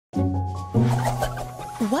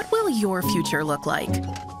What will your future look like?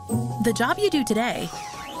 The job you do today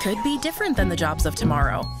could be different than the jobs of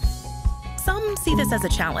tomorrow. Some see this as a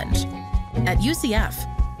challenge. At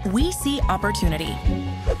UCF, we see opportunity.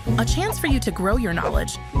 A chance for you to grow your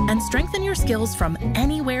knowledge and strengthen your skills from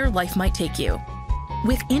anywhere life might take you.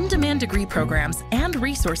 With in-demand degree programs and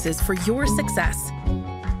resources for your success,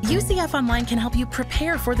 UCF Online can help you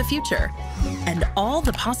prepare for the future and all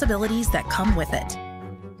the possibilities that come with it.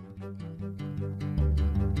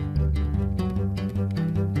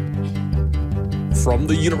 From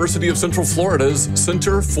the University of Central Florida's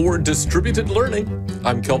Center for Distributed Learning,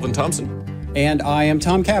 I'm Kelvin Thompson. And I am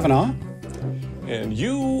Tom Cavanaugh. And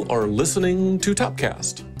you are listening to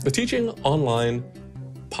Topcast, the teaching online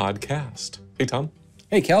podcast. Hey, Tom.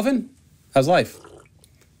 Hey, Kelvin. How's life?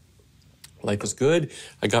 Life is good.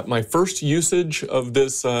 I got my first usage of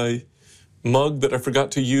this mug that I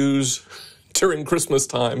forgot to use during Christmas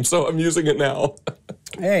time, so I'm using it now.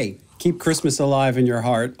 Hey, keep Christmas alive in your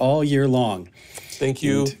heart all year long. Thank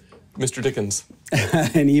you, Mr. Dickens.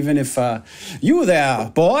 And even if, you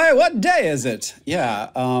there, boy, what day is it?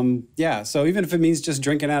 Yeah, so even if it means just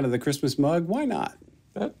drinking out of the Christmas mug, why not?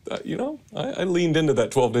 I leaned into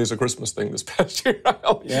that 12 Days of Christmas thing this past year.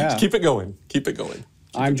 Yeah. Keep it going. Keep it going.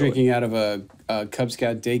 I'm drinking out of a Cub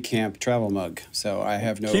Scout day camp travel mug, so I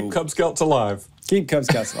have no... Keep Cub Scouts alive. Keep Cub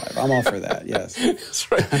Scouts alive. I'm all for that, yes.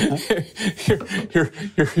 That's right.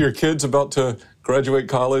 Your kid's about to graduate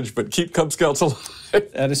college, but keep Cub Scouts alive.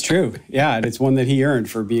 That is true. Yeah, and it's one that he earned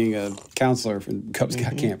for being a counselor for Cub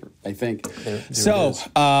Scout camper, I think. There so,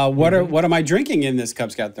 what am I drinking in this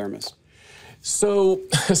Cub Scout thermos? So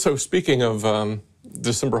speaking of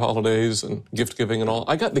December holidays and gift giving and all,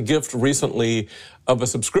 I got the gift recently of a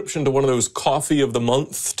subscription to one of those coffee of the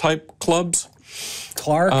month type clubs.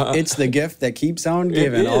 Clark, it's the gift that keeps on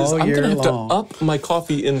giving all year long. I'm going to have to up my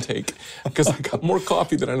coffee intake because I got more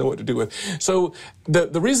coffee than I know what to do with. So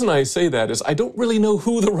the reason I say that is I don't really know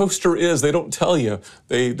who the roaster is. They don't tell you.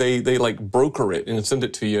 They like broker it and send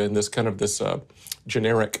it to you in this kind of this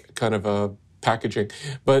generic kind of packaging.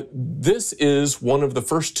 But this is one of the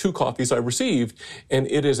first two coffees I received, and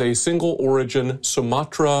it is a single origin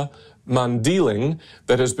Sumatra Mandiling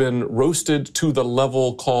that has been roasted to the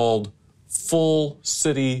level called Full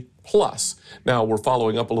City Plus. Now, we're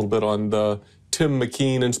following up a little bit on the Tim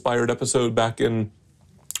McKean inspired episode back in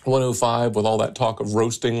 105 with all that talk of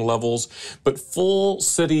roasting levels. But Full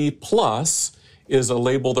City Plus is a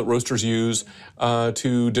label that roasters use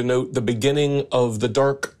to denote the beginning of the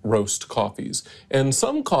dark roast coffees. And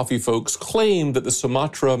some coffee folks claim that the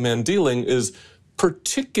Sumatra Mandiling is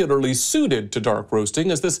particularly suited to dark roasting,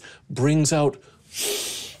 as this brings out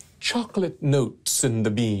chocolate notes in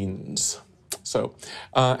the beans. So,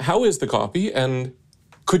 how is the coffee, and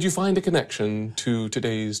could you find a connection to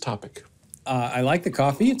today's topic? I like the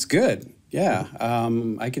coffee. It's good. Yeah,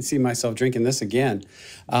 I could see myself drinking this again.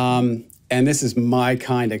 And this is my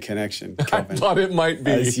kind of connection, Kelvin. I thought it might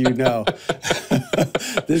be. As you know.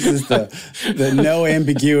 This is the no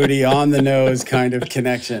ambiguity, on the nose kind of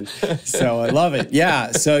connection. So I love it.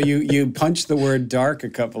 Yeah, so you punched the word dark a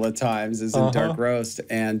couple of times, as in dark roast.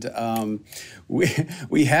 And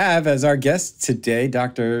we have as our guest today,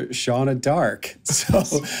 Dr. Shawna Dark.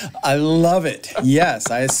 So I love it. Yes,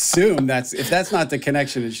 I assume if that's not the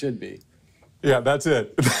connection, it should be. Yeah, that's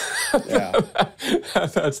it. Yeah.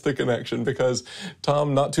 That's the connection, because,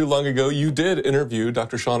 Tom, not too long ago, you did interview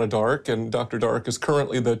Dr. Shawna Dark, and Dr. Dark is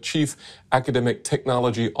currently the Chief Academic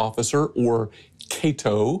Technology Officer, or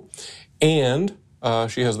CATO, and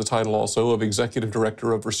she has the title also of Executive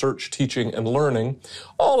Director of Research, Teaching, and Learning.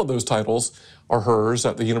 All of those titles are hers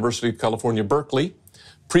at the University of California, Berkeley.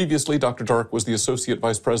 Previously, Dr. Dark was the Associate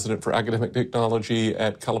Vice President for Academic Technology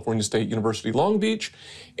at California State University, Long Beach,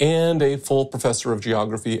 and a full professor of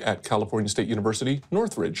geography at California State University,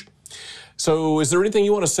 Northridge. So is there anything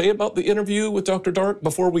you want to say about the interview with Dr. Dark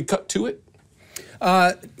before we cut to it?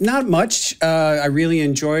 Not much. I really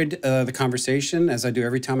enjoyed the conversation, as I do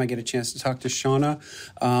every time I get a chance to talk to Shawna.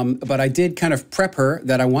 But I did kind of prep her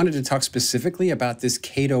that I wanted to talk specifically about this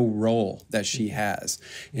CATO role that she has,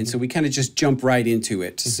 and so we kind of just jump right into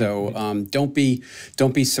it. So don't be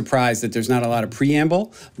surprised that there's not a lot of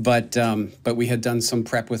preamble, but we had done some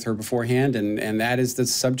prep with her beforehand, and that is the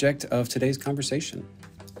subject of today's conversation.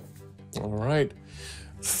 All right.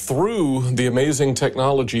 Through the amazing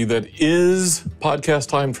technology that is podcast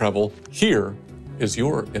time travel, here is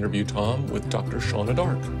your interview, Tom, with Dr. Shawna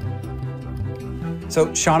Dark. So,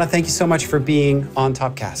 Shawna, thank you so much for being on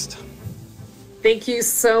Topcast. Thank you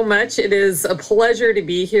so much. It is a pleasure to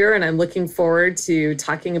be here, and I'm looking forward to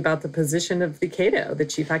talking about the position of the CATO, the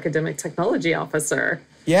Chief Academic Technology Officer.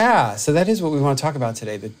 Yeah, so that is what we want to talk about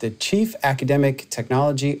today. The Chief Academic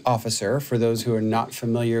Technology Officer, for those who are not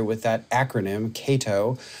familiar with that acronym,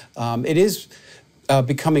 CATO. It is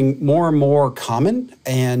becoming more and more common,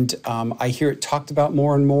 and I hear it talked about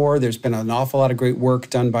more and more. There's been an awful lot of great work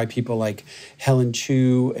done by people like Helen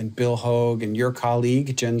Chu and Bill Hogue and your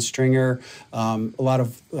colleague, Jen Stringer, a lot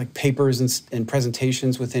of like papers and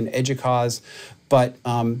presentations within EDUCAUSE, but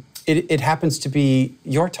it happens to be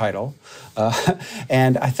your title,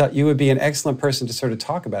 and I thought you would be an excellent person to sort of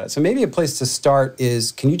talk about it. So maybe a place to start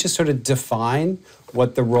is, can you just sort of define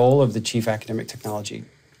what the role of the Chief Academic Technology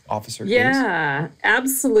Officer is? Yeah,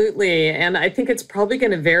 absolutely. And I think it's probably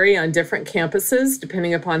going to vary on different campuses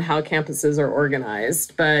depending upon how campuses are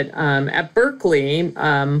organized. But at Berkeley,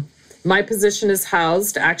 my position is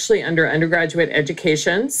housed actually under undergraduate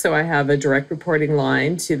education. So I have a direct reporting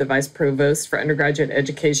line to the Vice Provost for undergraduate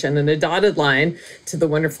education and a dotted line to the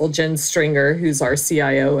wonderful Jen Stringer, who's our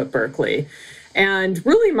CIO at Berkeley. And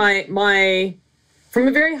really from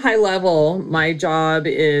a very high level, my job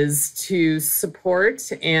is to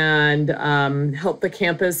support and help the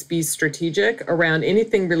campus be strategic around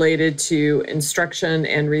anything related to instruction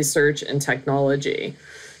and research and technology.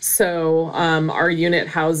 So our unit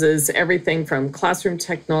houses everything from classroom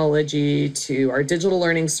technology to our digital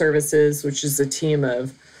learning services, which is a team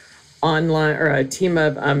of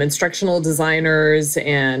instructional designers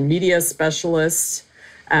and media specialists,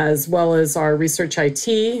 as well as our research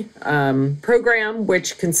IT program,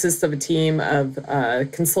 which consists of a team of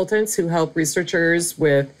consultants who help researchers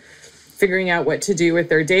with figuring out what to do with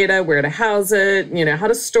their data, where to house it, how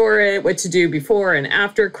to store it, what to do before and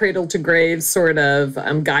after cradle to grave sort of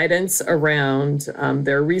guidance around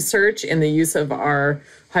their research and the use of our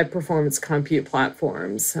high performance compute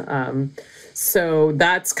platforms. So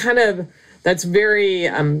that's very,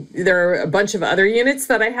 there are a bunch of other units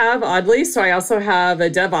that I have, oddly. So I also have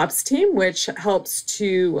a DevOps team, which helps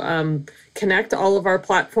to connect all of our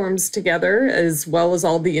platforms together, as well as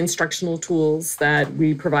all the instructional tools that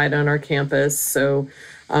we provide on our campus. So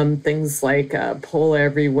things like Poll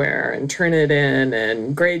Everywhere and Turnitin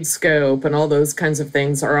and Gradescope and all those kinds of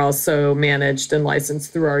things are also managed and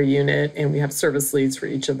licensed through our unit. And we have service leads for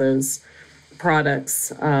each of those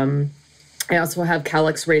products. I also have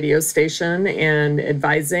Calix radio station and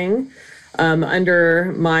advising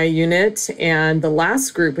under my unit. And the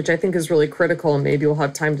last group, which I think is really critical, and maybe we'll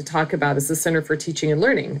have time to talk about, is the Center for Teaching and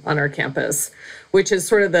Learning on our campus, which is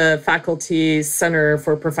sort of the faculty center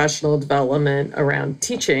for professional development around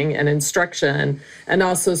teaching and instruction, and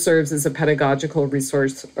also serves as a pedagogical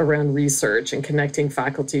resource around research and connecting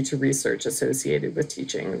faculty to research associated with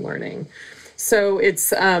teaching and learning. So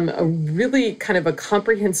it's a really kind of a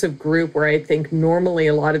comprehensive group where I think normally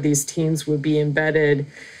a lot of these teams would be embedded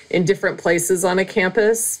in different places on a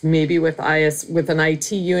campus, maybe with an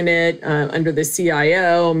IT unit under the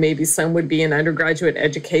CIO, maybe some would be in undergraduate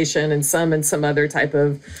education and some in some other type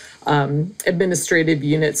of administrative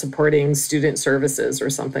unit supporting student services or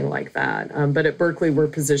something like that. But at Berkeley, we're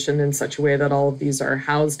positioned in such a way that all of these are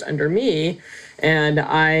housed under me. And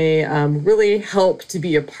I really help to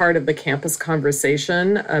be a part of the campus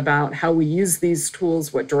conversation about how we use these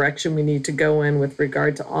tools, what direction we need to go in with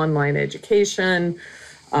regard to online education,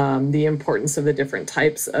 the importance of the different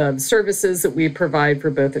types of services that we provide for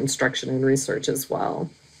both instruction and research as well.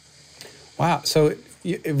 Wow. So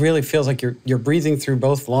it really feels like you're breathing through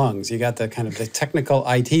both lungs. You got the kind of the technical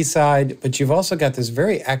IT side, but you've also got this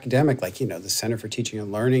very academic, like, the Center for Teaching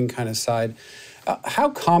and Learning kind of side. How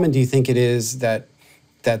common do you think it is that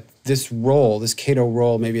this role, this CATO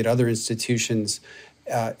role, maybe at other institutions,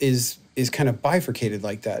 is kind of bifurcated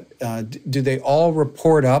like that? Do they all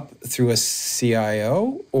report up through a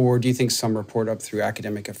CIO, or do you think some report up through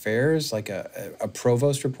academic affairs, like a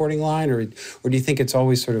provost reporting line, or do you think it's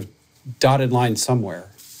always sort of dotted line somewhere?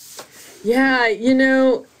 Yeah,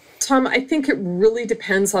 Tom, I think it really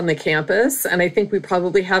depends on the campus, and I think we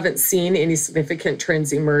probably haven't seen any significant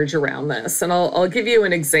trends emerge around this. And I'll give you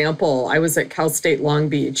an example. I was at Cal State Long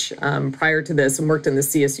Beach prior to this and worked in the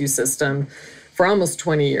CSU system for almost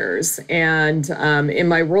 20 years. And in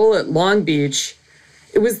my role at Long Beach,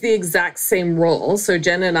 it was the exact same role. So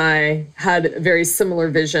Jen and I had a very similar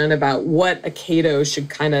vision about what a CATO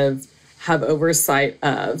should kind of have oversight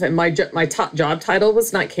of. And my top job title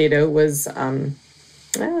was not CATO, was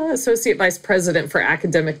Associate Vice President for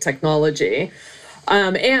Academic Technology.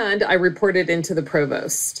 And I reported into the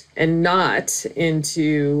provost and not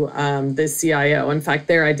into the CIO. In fact,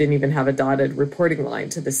 there I didn't even have a dotted reporting line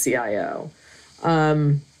to the CIO.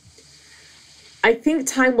 I think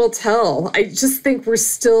time will tell. I just think we're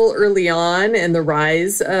still early on in the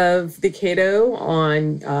rise of the CATO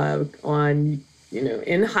on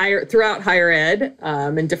throughout higher ed,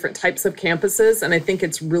 in different types of campuses. And I think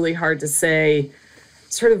it's really hard to say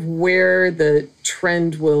sort of where the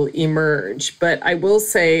trend will emerge. But I will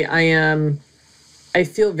say I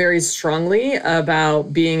feel very strongly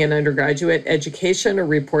about being an undergraduate education or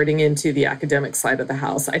reporting into the academic side of the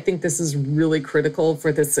house. I think this is really critical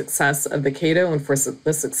for the success of the CATO and for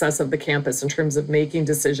the success of the campus in terms of making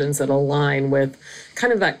decisions that align with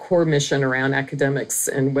kind of that core mission around academics,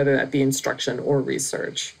 and whether that be instruction or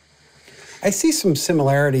research. I see some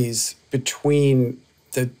similarities between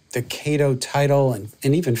the CATO title and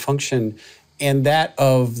even function and that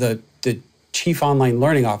of the Chief Online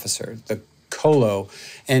Learning Officer, the COLO.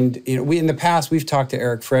 And in the past, we've talked to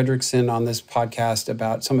Eric Fredrickson on this podcast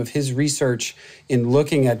about some of his research in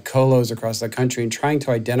looking at COLOs across the country and trying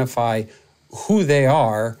to identify who they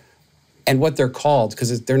are and what they're called,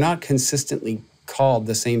 because they're not consistently called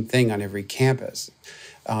the same thing on every campus.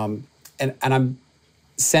 And I'm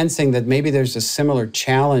sensing that maybe there's a similar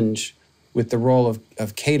challenge with the role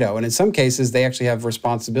of CATO. And in some cases, they actually have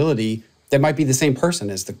responsibility that might be the same person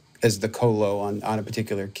as the COLO on a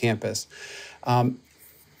particular campus.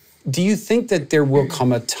 Do you think that there will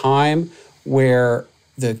come a time where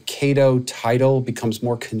the CATO title becomes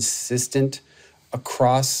more consistent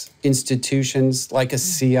across institutions like a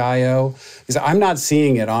CIO? Because I'm not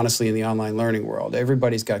seeing it, honestly, in the online learning world.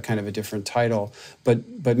 Everybody's got kind of a different title, but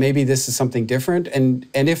maybe this is something different. And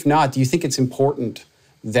if not, do you think it's important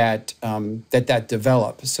that that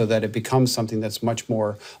develop so that it becomes something that's much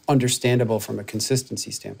more understandable from a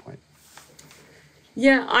consistency standpoint?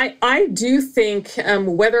 Yeah, I do think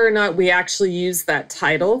whether or not we actually use that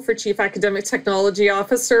title for Chief Academic Technology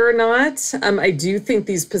Officer or not, I do think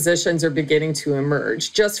these positions are beginning to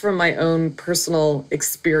emerge just from my own personal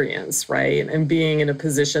experience, right? And being in a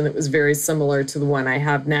position that was very similar to the one I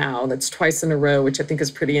have now, that's twice in a row, which I think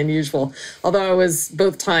is pretty unusual. Although I was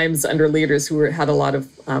both times under leaders who had a lot of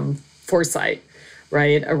foresight,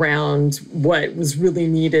 right, around what was really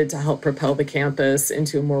needed to help propel the campus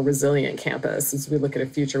into a more resilient campus as we look at a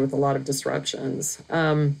future with a lot of disruptions.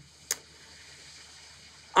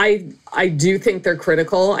 I do think they're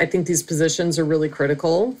critical. I think these positions are really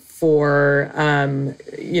critical for,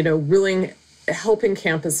 really helping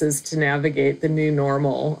campuses to navigate the new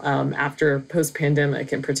normal after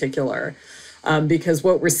post-pandemic in particular. Because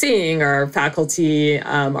what we're seeing are faculty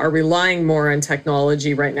are relying more on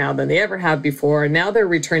technology right now than they ever have before. Now they're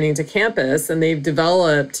returning to campus and they've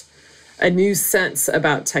developed a new sense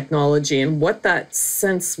about technology and what that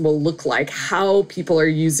sense will look like, how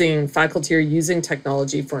faculty are using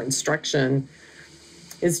technology for instruction.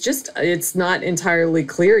 It's not entirely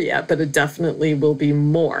clear yet, but it definitely will be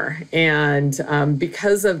more. And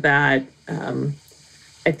because of that,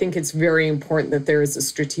 I think it's very important that there is a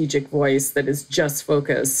strategic voice that is just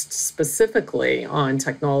focused specifically on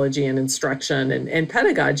technology and instruction and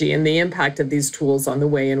pedagogy and the impact of these tools on the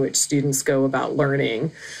way in which students go about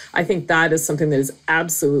learning. I think that is something that is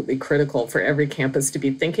absolutely critical for every campus to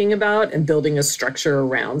be thinking about and building a structure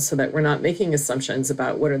around so that we're not making assumptions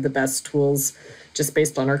about what are the best tools just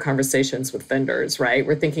based on our conversations with vendors, right?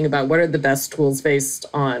 We're thinking about what are the best tools based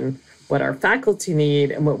on what our faculty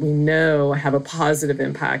need and what we know have a positive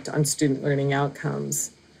impact on student learning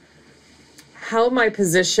outcomes. How my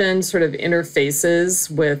position sort of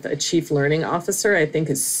interfaces with a chief learning officer, I think,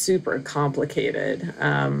 is super complicated.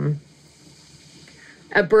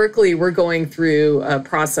 At Berkeley, we're going through a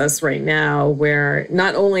process right now where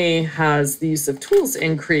not only has the use of tools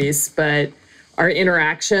increased, but our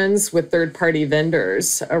interactions with third-party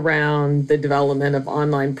vendors around the development of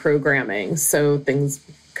online programming. So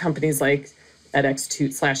companies like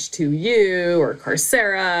edX2/2U or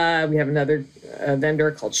Coursera. We have another vendor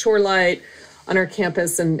called Shorelight on our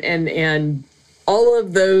campus, and all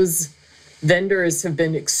of those vendors have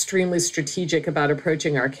been extremely strategic about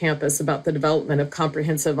approaching our campus about the development of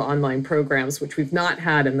comprehensive online programs, which we've not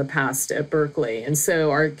had in the past at Berkeley. And so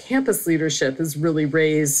our campus leadership has really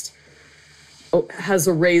raised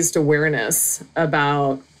awareness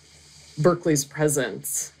about Berkeley's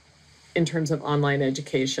presence in terms of online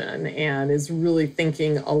education, and is really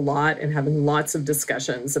thinking a lot and having lots of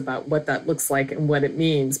discussions about what that looks like and what it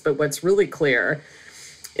means. But what's really clear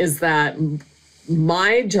is that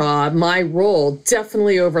my job, my role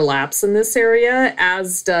definitely overlaps in this area,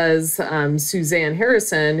 as does Suzanne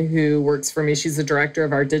Harrison, who works for me. She's the director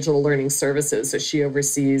of our digital learning services, so she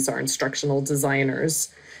oversees our instructional designers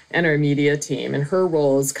and our media team. And her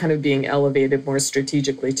role is kind of being elevated more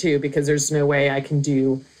strategically too, because there's no way I can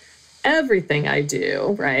do everything I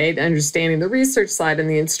do, right? Understanding the research side and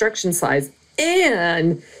the instruction side,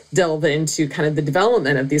 and delve into kind of the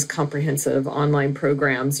development of these comprehensive online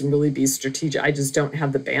programs and really be strategic. I just don't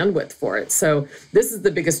have the bandwidth for it. So this is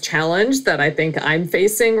the biggest challenge that I think I'm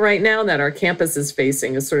facing right now, that our campus is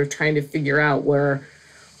facing, is sort of trying to figure out where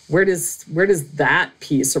does that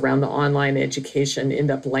piece around the online education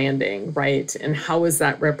end up landing, right? And how is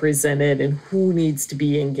that represented, and who needs to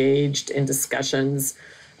be engaged in discussions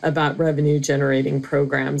about revenue generating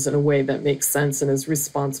programs in a way that makes sense and is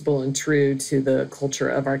responsible and true to the culture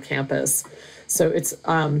of our campus. So it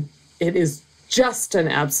is just an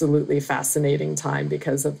absolutely fascinating time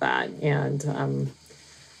because of that. And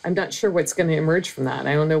I'm not sure what's going to emerge from that.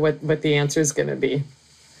 I don't know what the answer is going to be.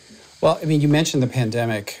 Well, I mean, you mentioned the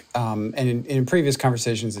pandemic, and in previous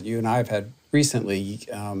conversations that you and I have had recently,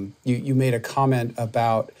 you made a comment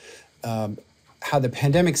about how the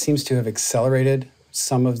pandemic seems to have accelerated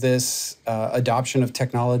some of this adoption of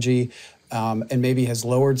technology, and maybe has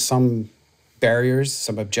lowered some barriers,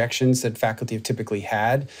 some objections that faculty have typically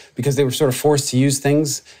had, because they were sort of forced to use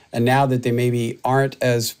things, and now that they maybe aren't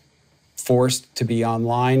as forced to be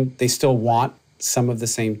online, they still want some of the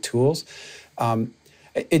same tools.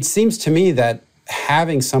 It seems to me that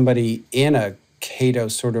having somebody in a CATO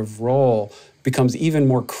sort of role becomes even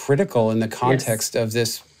more critical in the context of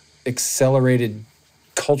this accelerated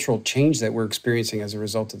cultural change that we're experiencing as a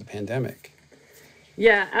result of the pandemic.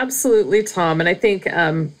 Yeah, absolutely, Tom. And I think,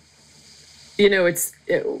 it's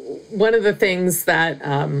one of the things that,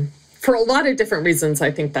 for a lot of different reasons,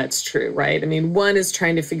 I think that's true, right? I mean, one is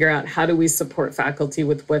trying to figure out, how do we support faculty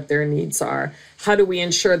with what their needs are? How do we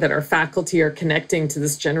ensure that our faculty are connecting to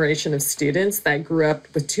this generation of students that grew up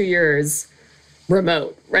with 2 years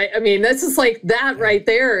remote, right? I mean, that's just like, that right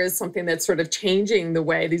there is something that's sort of changing the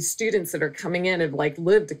way these students that are coming in have like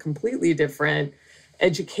lived a completely different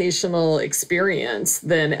educational experience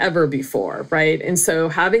than ever before, right? And so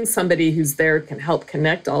having somebody who's there can help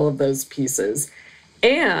connect all of those pieces.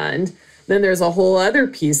 And then there's a whole other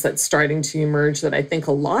piece that's starting to emerge that I think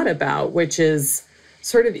a lot about, which is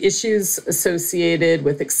sort of issues associated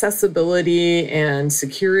with accessibility and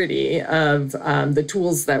security of the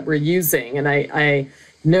tools that we're using. And I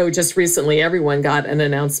know just recently everyone got an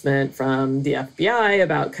announcement from the FBI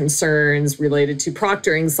about concerns related to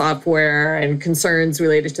proctoring software and concerns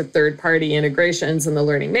related to third-party integrations in the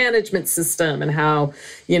learning management system, and how,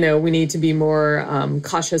 we need to be more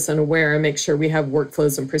cautious and aware and make sure we have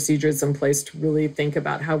workflows and procedures in place to really think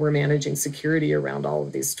about how we're managing security around all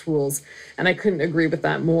of these tools. And I couldn't agree with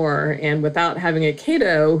that more. And without having a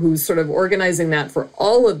CATO who's sort of organizing that for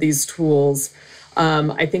all of these tools,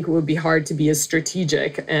 I think it would be hard to be as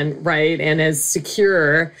strategic and as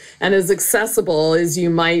secure and as accessible as you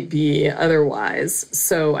might be otherwise.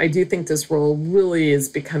 So I do think this role really is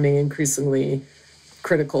becoming increasingly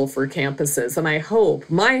critical for campuses. And my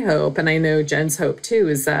hope, and I know Jen's hope too,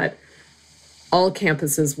 is that all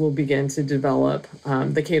campuses will begin to develop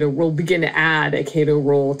the CATO, will begin to add a CATO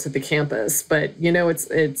role to the campus. But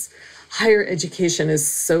it's higher education is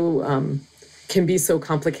so can be so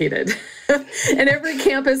complicated. And every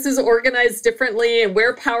campus is organized differently, and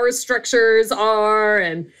where power structures are,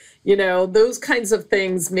 and those kinds of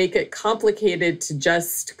things make it complicated to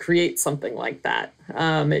just create something like that.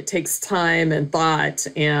 It takes time and thought,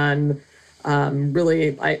 and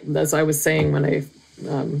really, as I was saying when I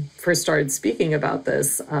first started speaking about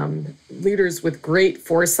this, leaders with great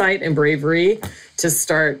foresight and bravery to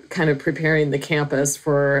start kind of preparing the campus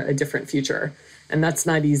for a different future. And that's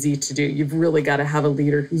not easy to do. You've really got to have a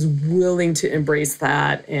leader who's willing to embrace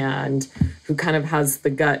that and who kind of has the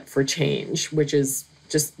gut for change, which is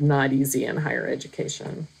just not easy in higher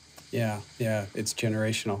education. Yeah, it's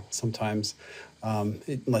generational sometimes.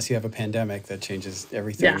 Unless you have a pandemic that changes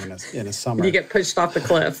everything in a summer. You get pushed off the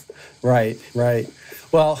cliff. Right.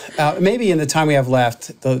 Well, maybe in the time we have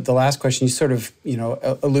left, the last question, you sort of,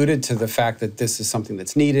 alluded to the fact that this is something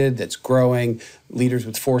that's needed, that's growing. Leaders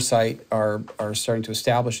with foresight are starting to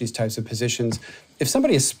establish these types of positions. If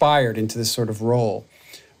somebody aspired into this sort of role,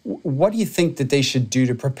 what do you think that they should do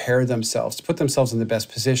to prepare themselves, to put themselves in the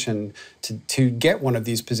best position to get one of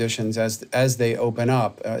these positions as they open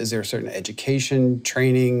up? Is there a certain education,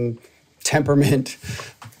 training, temperament,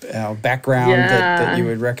 background that you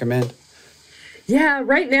would recommend? Yeah,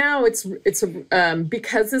 right now it's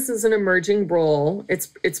because this is an emerging role.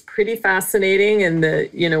 It's pretty fascinating, and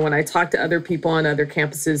when I talk to other people on other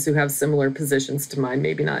campuses who have similar positions to mine,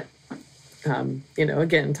 maybe not.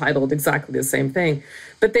 Again, titled exactly the same thing,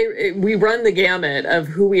 but we run the gamut of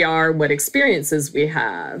who we are, what experiences we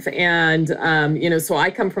have. And, so I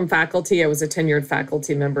come from faculty. I was a tenured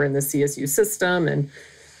faculty member in the CSU system. And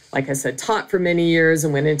like I said, taught for many years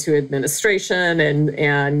and went into administration.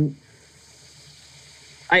 And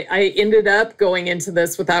I ended up going into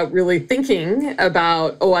this without really thinking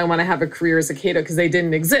about, oh, I want to have a career as a CATO, because they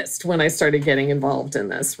didn't exist when I started getting involved in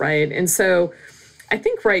this, right? And so I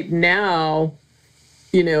think right now,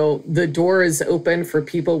 you know, the door is open for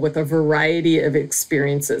people with a variety of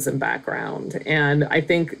experiences and background. And I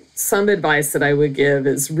think some advice that I would give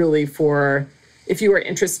is really for, if you are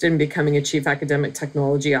interested in becoming a chief academic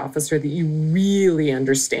technology officer, that you really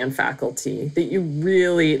understand faculty, that you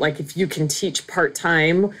really, like, if you can teach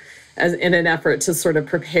part-time as in an effort to sort of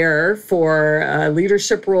prepare for a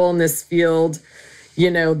leadership role in this field, you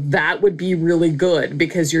know, that would be really good,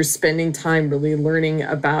 because you're spending time really learning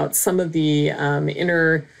about some of the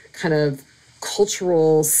inner kind of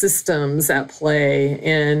cultural systems at play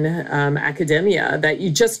in academia that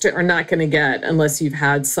you just are not going to get unless you've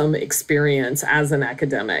had some experience as an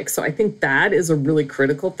academic. So I think that is a really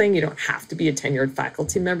critical thing. You don't have to be a tenured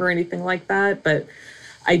faculty member or anything like that, but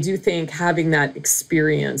I do think having that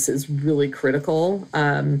experience is really critical.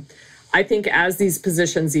 I think as these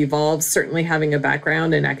positions evolve, certainly having a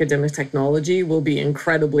background in academic technology will be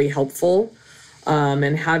incredibly helpful.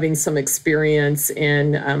 And having some experience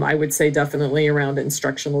in, I would say definitely around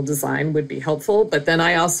instructional design would be helpful. But then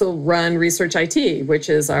I also run Research IT, which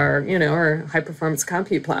is our, you know, our high performance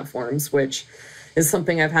compute platforms, which is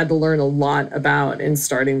something I've had to learn a lot about in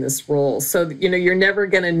starting this role. So, you know, you're never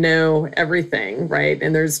going to know everything, right?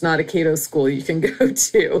 And there's not a CATO school you can go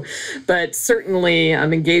to, but certainly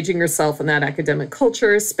engaging yourself in that academic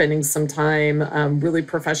culture, spending some time really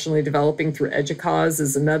professionally developing through EDUCAUSE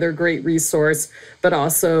is another great resource, but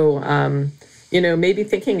also, you know, maybe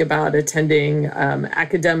thinking about attending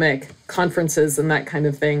academic conferences and that kind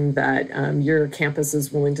of thing that your campus is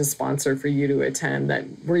willing to sponsor for you to attend, that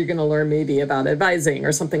where you're going to learn maybe about advising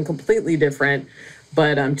or something completely different,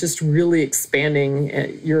 but just really expanding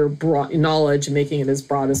your broad knowledge and making it as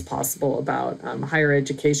broad as possible about higher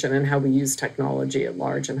education and how we use technology at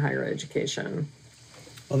large in higher education.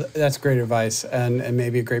 Well, that's great advice, and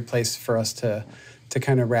maybe a great place for us to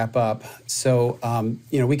kind of wrap up. So,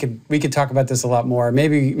 you know, we could talk about this a lot more.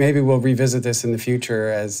 Maybe we'll revisit this in the future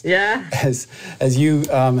as you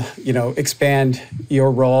you know, expand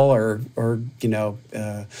your role or you know,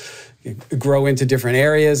 grow into different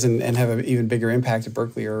areas and have an even bigger impact at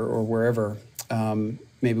Berkeley or wherever.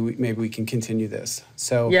 Maybe we can continue this.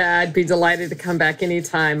 So yeah, I'd be delighted to come back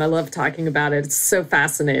anytime. I love talking about it. It's so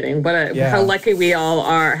fascinating. How lucky we all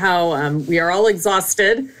are. How we are all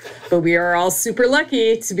exhausted, but we are all super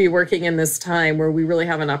lucky to be working in this time where we really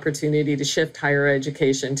have an opportunity to shift higher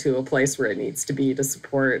education to a place where it needs to be to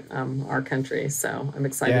support our country. So I'm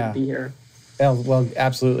excited to be here. Well,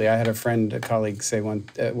 absolutely. I had a colleague say when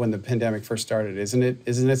the pandemic first started, isn't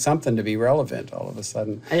it something to be relevant all of a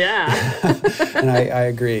sudden? Yeah. And I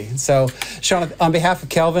agree. So, Shawna, on behalf of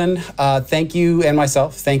Kelvin, thank you, and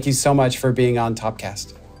myself, thank you so much for being on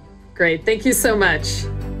Topcast. Great. Thank you so much.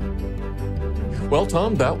 Well,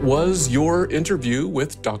 Tom, that was your interview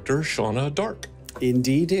with Dr. Shawna Dark.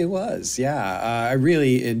 Indeed it was, yeah. I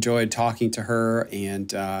really enjoyed talking to her,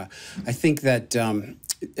 and I think that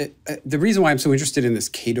the reason why I'm so interested in this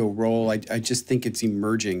CATO role, I just think it's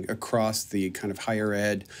emerging across the kind of higher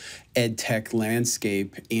ed tech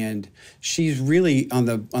landscape, and she's really on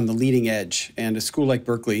the leading edge. And a school like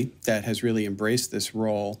Berkeley that has really embraced this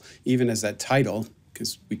role, even as that title,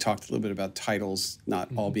 because we talked a little bit about titles not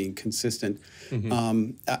all being consistent,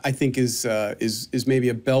 I think is maybe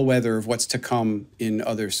a bellwether of what's to come in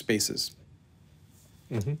other spaces.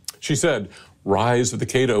 She said, "Rise of the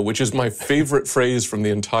CATO," which is my favorite phrase from the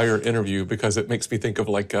entire interview because it makes me think of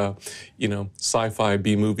like, you know, sci-fi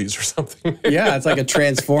B movies or something. Yeah, it's like a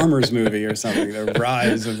Transformers movie or something. The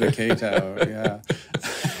Rise of the CATO. Yeah.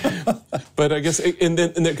 But I guess, and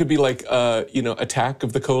it could be like, you know, Attack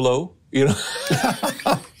of the Colo. You know.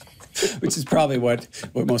 Which is probably what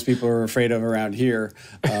most people are afraid of around here.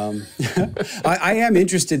 I am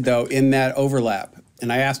interested, though, in that overlap.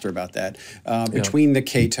 And I asked her about that, between the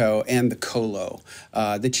CATO and the COLO,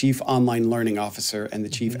 the Chief Online Learning Officer and the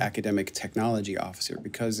Chief Academic Technology Officer,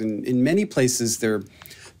 because in many places they're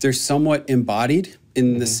somewhat embodied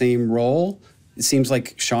in the same role. It seems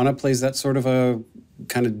like Shawna plays that sort of a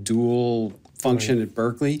kind of dual function at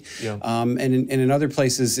Berkeley. Yeah. And in other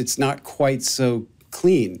places, it's not quite so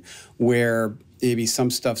clean, where maybe some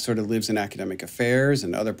stuff sort of lives in academic affairs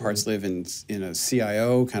and other parts live in a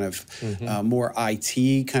CIO kind of more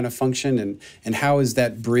IT kind of function, and how is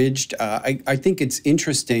that bridged? I think it's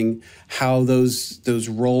interesting how those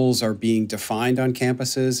roles are being defined on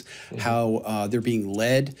campuses, how they're being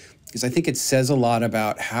led, because I think it says a lot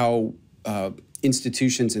about how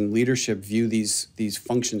institutions and leadership view these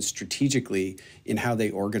functions strategically in how they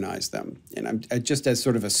organize them. And I'm just as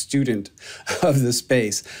sort of a student of the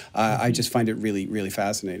space, I just find it really, really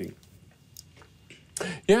fascinating.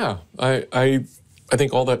 Yeah, I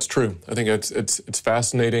think all that's true. I think it's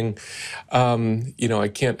fascinating. You know, I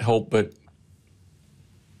can't help but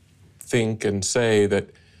think and say that,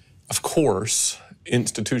 of course,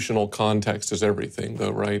 institutional context is everything,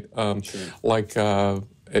 though, right? Sure. Like,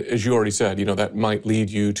 as you already said, you know, that might lead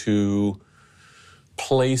you to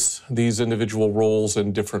place these individual roles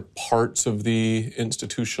in different parts of the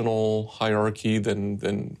institutional hierarchy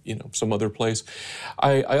than you know, some other place.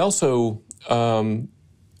 I also,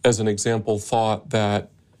 as an example, thought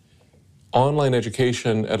that online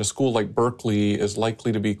education at a school like Berkeley is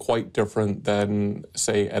likely to be quite different than,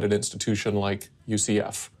 say, at an institution like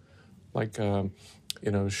UCF. Like, you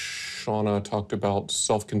know, Shawna talked about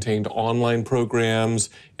self-contained online programs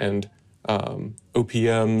and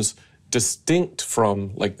OPMs distinct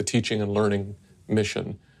from, like, the teaching and learning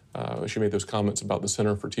mission. She made those comments about the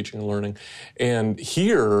Center for Teaching and Learning. And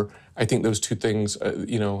here, I think those two things,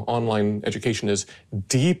 you know, online education is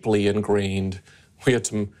deeply ingrained. We had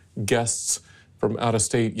some guests from out of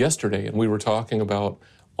state yesterday, and we were talking about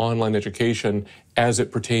online education as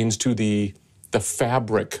it pertains to the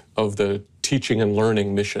fabric of the teaching and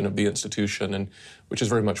learning mission of the institution, and which is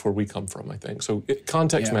very much where we come from, I think. So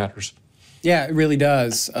context matters. Yeah, it really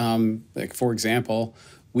does. Like, for example,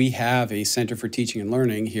 we have a Center for Teaching and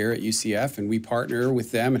Learning here at UCF, and we partner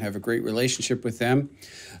with them and have a great relationship with them.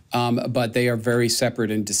 But they are very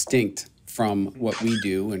separate and distinct from what we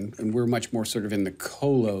do, and we're much more sort of in the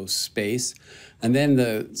colo space. And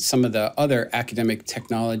then some of the other academic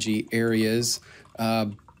technology areas,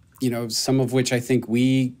 you know, some of which I think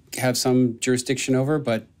we have some jurisdiction over,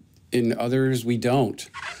 but in others we don't.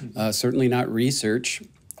 Certainly not research.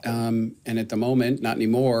 And at the moment, not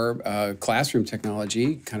anymore, classroom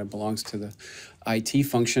technology kind of belongs to the IT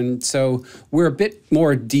function. So we're a bit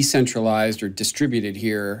more decentralized or distributed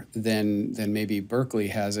here than maybe Berkeley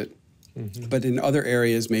has it. Mm-hmm. But in other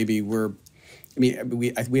areas, maybe we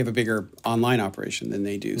have a bigger online operation than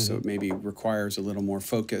they do, mm-hmm. so it maybe requires a little more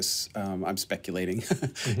focus. I'm speculating.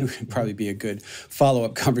 Mm-hmm. It would probably be a good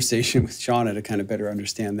follow-up conversation with Shawna to kind of better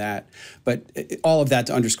understand that. But all of that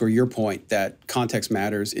to underscore your point that context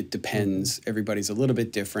matters. It depends. Mm-hmm. Everybody's a little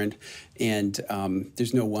bit different, and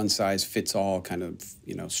there's no one-size-fits-all kind of,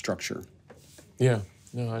 you know, structure. Yeah.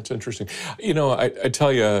 No, that's interesting. You know, I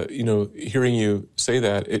tell you, you know, hearing you say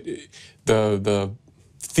that, the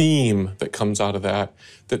theme that comes out of that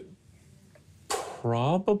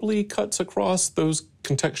probably cuts across those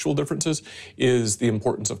contextual differences is the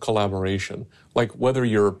importance of collaboration. Like, whether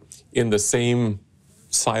you're in the same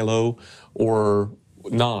silo or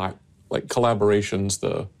not, like, collaboration's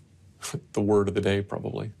the word of the day,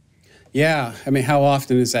 probably. Yeah, I mean, how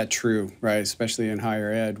often is that true, right? Especially in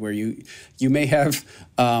higher ed, where you may have,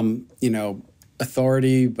 you know,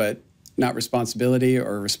 authority but not responsibility,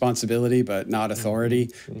 or responsibility but not authority,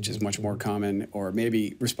 mm-hmm. which is much more common, or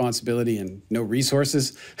maybe responsibility and no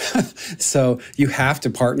resources. So you have to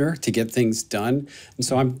partner to get things done. And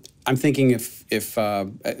so I'm thinking if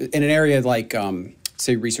in an area like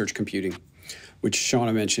say research computing, which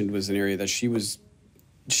Shawna mentioned was an area that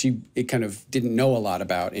it kind of didn't know a lot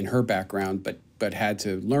about in her background, but had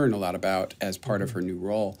to learn a lot about as part of her new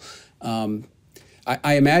role.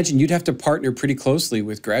 I imagine you'd have to partner pretty closely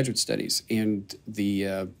with graduate studies and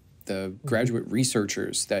the graduate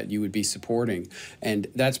researchers that you would be supporting. And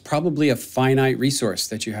that's probably a finite resource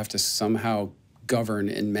that you have to somehow govern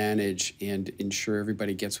and manage and ensure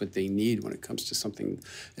everybody gets what they need when it comes to something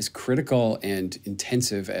as critical and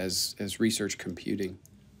intensive as research computing.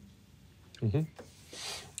 Mm-hmm.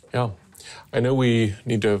 Yeah, I know we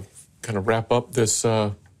need to kind of wrap up this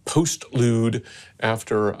postlude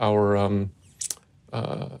after our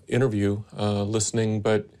interview listening,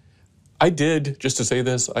 but I did, just to say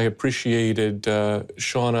this, I appreciated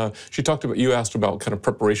Shawna. She talked about, you asked about kind of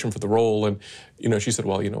preparation for the role, and, you know, she said,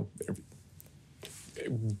 well, you know,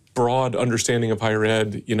 broad understanding of higher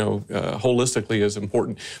ed, you know, holistically is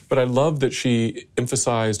important. But I love that she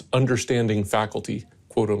emphasized understanding faculty,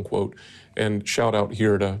 quote unquote. And shout out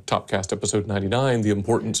here to Topcast episode 99, the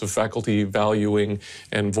importance of faculty valuing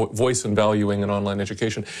and voice and valuing in online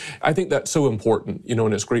education. I think that's so important, you know,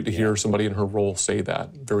 and it's great to hear somebody in her role say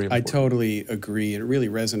that. Very important. I totally agree. It really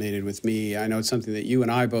resonated with me. I know it's something that you and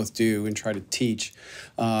I both do and try to teach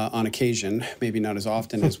on occasion, maybe not as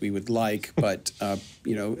often as we would like, but,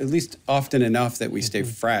 you know, at least often enough that we stay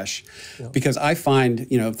fresh. Because I find,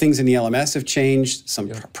 you know, things in the LMS have changed, some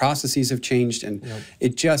processes have changed, and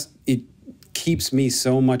it keeps me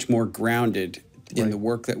so much more grounded in the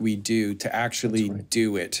work that we do to actually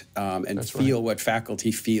do it and feel what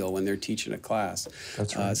faculty feel when they're teaching a class.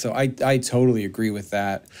 That's right. So I totally agree with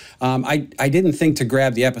that. I didn't think to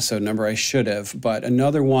grab the episode number. I should have, but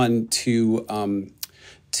another one to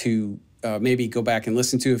maybe go back and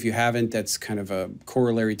listen to if you haven't, that's kind of a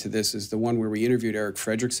corollary to this, is the one where we interviewed Eric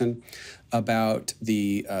Fredrickson about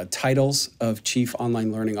the titles of chief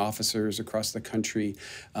online learning officers across the country.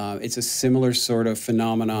 It's a similar sort of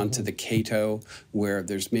phenomenon to the CATO, where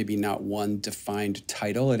there's maybe not one defined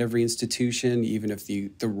title at every institution, even if the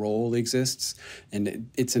role exists. And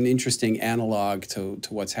it's an interesting analog to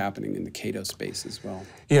what's happening in the CATO space as well.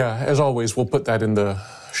 Yeah, as always, we'll put that in the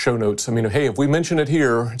show notes. I mean, hey, if we mention it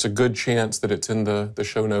here, it's a good chance that it's in the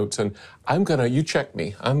show notes. And you check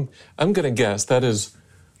me, I'm gonna guess that is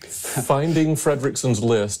Finding Fredrickson's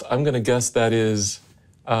List. I'm gonna guess that is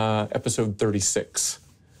episode 36.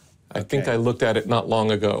 I think I looked at it not long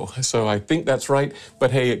ago, so I think that's right, but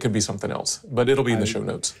hey, it could be something else, but it'll be in the show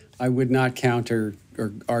notes. I would not counter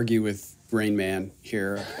or argue with Rain Man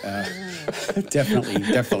here. Definitely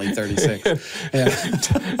 36. Yeah.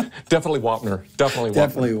 Definitely Wapner. Definitely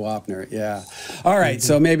Wapner. Yeah. All right.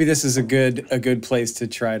 So maybe this is a good place to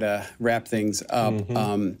try to wrap things up.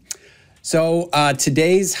 So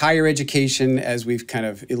today's higher education, as we've kind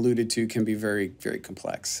of alluded to, can be very, very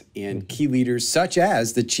complex. And key leaders, such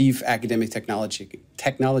as the Chief Academic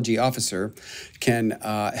Technology Officer, can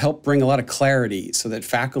help bring a lot of clarity so that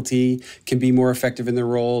faculty can be more effective in their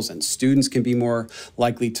roles and students can be more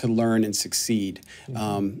likely to learn and succeed.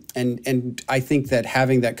 And I think that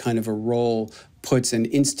having that kind of a role puts an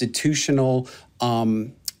institutional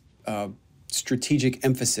strategic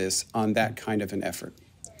emphasis on that kind of an effort.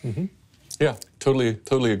 Yeah, totally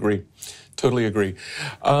agree. Totally agree.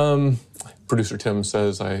 Producer Tim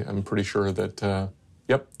says, I'm pretty sure that,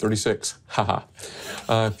 yep, 36. Haha.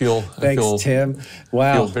 Thanks, Tim.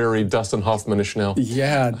 Wow. I feel very Dustin Hoffman-ish now.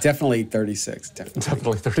 Yeah, definitely 36.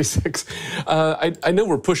 Definitely 36. I know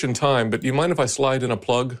we're pushing time, but do you mind if I slide in a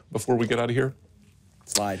plug before we get out of here?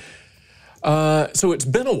 Slide. So it's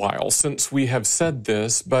been a while since we have said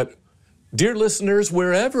this, but dear listeners,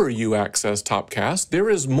 wherever you access Topcast, there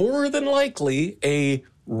is more than likely a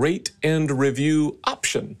rate and review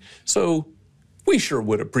option. So we sure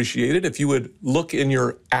would appreciate it if you would look in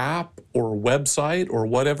your app or website or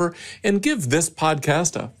whatever and give this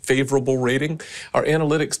podcast a favorable rating. Our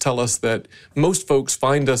analytics tell us that most folks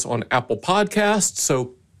find us on Apple Podcasts,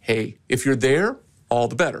 so hey, if you're there, all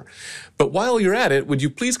the better. But while you're at it, would you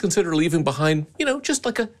please consider leaving behind, just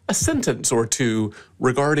like a sentence or two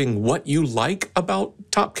regarding what you like about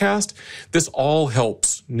Topcast? This all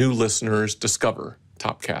helps new listeners discover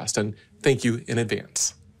Topcast, and thank you in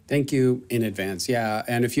advance. Thank you in advance, yeah.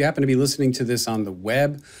 And if you happen to be listening to this on the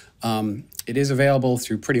web, it is available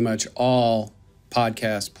through pretty much all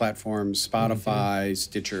podcast platforms, Spotify,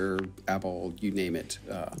 Stitcher, Apple, you name it.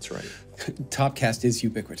 That's right. Topcast is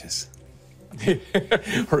ubiquitous.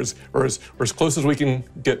 or as close as we can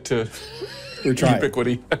get to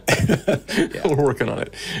ubiquity. We're working on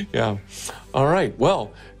it. Yeah. All right.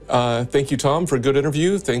 Well, thank you, Tom, for a good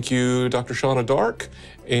interview. Thank you, Dr. Shawna Dark.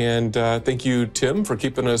 And thank you, Tim, for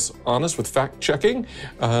keeping us honest with fact-checking,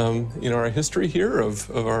 our history here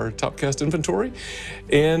of our Topcast inventory.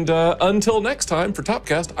 And until next time, for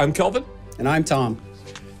Topcast, I'm Kelvin. And I'm Tom.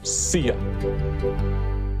 See ya.